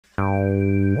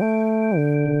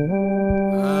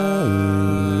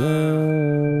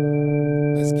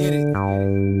Let's get it.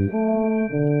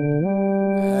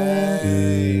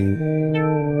 Hey.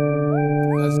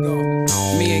 Let's go.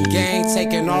 Me and gang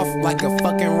taking off like a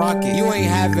fucking rocket. You ain't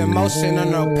having motion or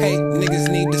no pay, niggas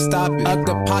need to stop it. Up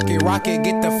the pocket rocket,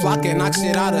 get the flockin', knock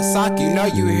shit out of socket. You know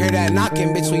you hear that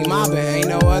knocking, bitch, we mobbing, ain't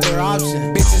no other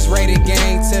option. Bitches rated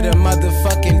gang to the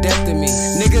motherfucking death of me.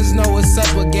 Niggas know what's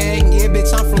up with gang, yeah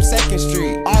bitch, I'm from 2nd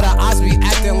Street. All the odds be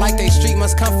acting like they street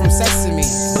must come from Sesame.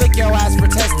 Blick your ass for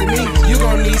testing me, you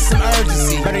gon' need some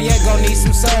urgency. Better yet, gon' need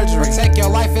some surgery. Protect your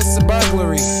life, it's a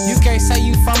burglary. You can't say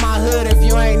you from my hood if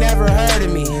you ain't never heard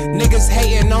of me. Niggas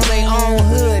hating on they own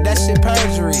hood, that shit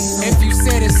perjury. If you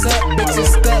said it's up, bitch,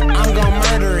 it's stuck, I'm gon'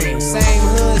 murder it. Same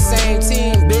hood, same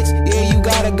team, bitch, yeah, you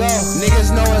gotta go.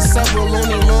 Niggas know it's up with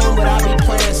Looney Loon, but I be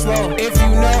playing slow. If you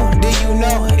know, then you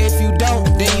know. If you don't,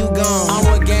 then you gone. I'm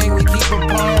with gang, we keep a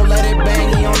pole, let it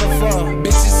bang, he on the floor.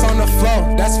 Bitches on the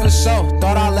floor, that's for sure,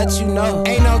 thought I'd let you know.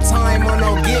 Ain't no time on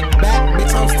no get back,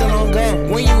 bitch, I'm still on go.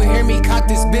 When you hear me cock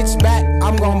this bitch back,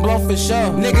 I'm gon' blow for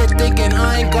sure. Nigga thinking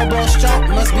I ain't go blow strap,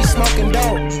 must be smoking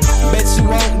dope. Bet you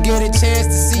won't get a chance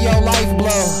to see your life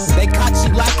blow. They caught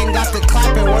you locking, got the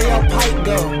clapping, where your pipe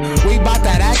go? We bout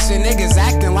that action, niggas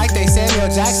acting like they Samuel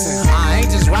Jackson. I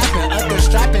ain't just rapping, up the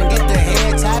strapping, get the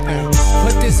head tapping.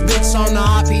 Put this bitch on the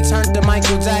op, he turned to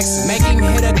Michael Jackson. Make him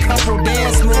hit a couple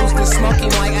dance moves, then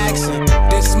smoking like action.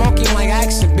 Then smoking like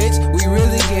action, bitch, we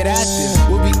really get active.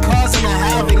 We'll be causing a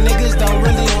havoc, niggas don't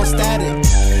really want static.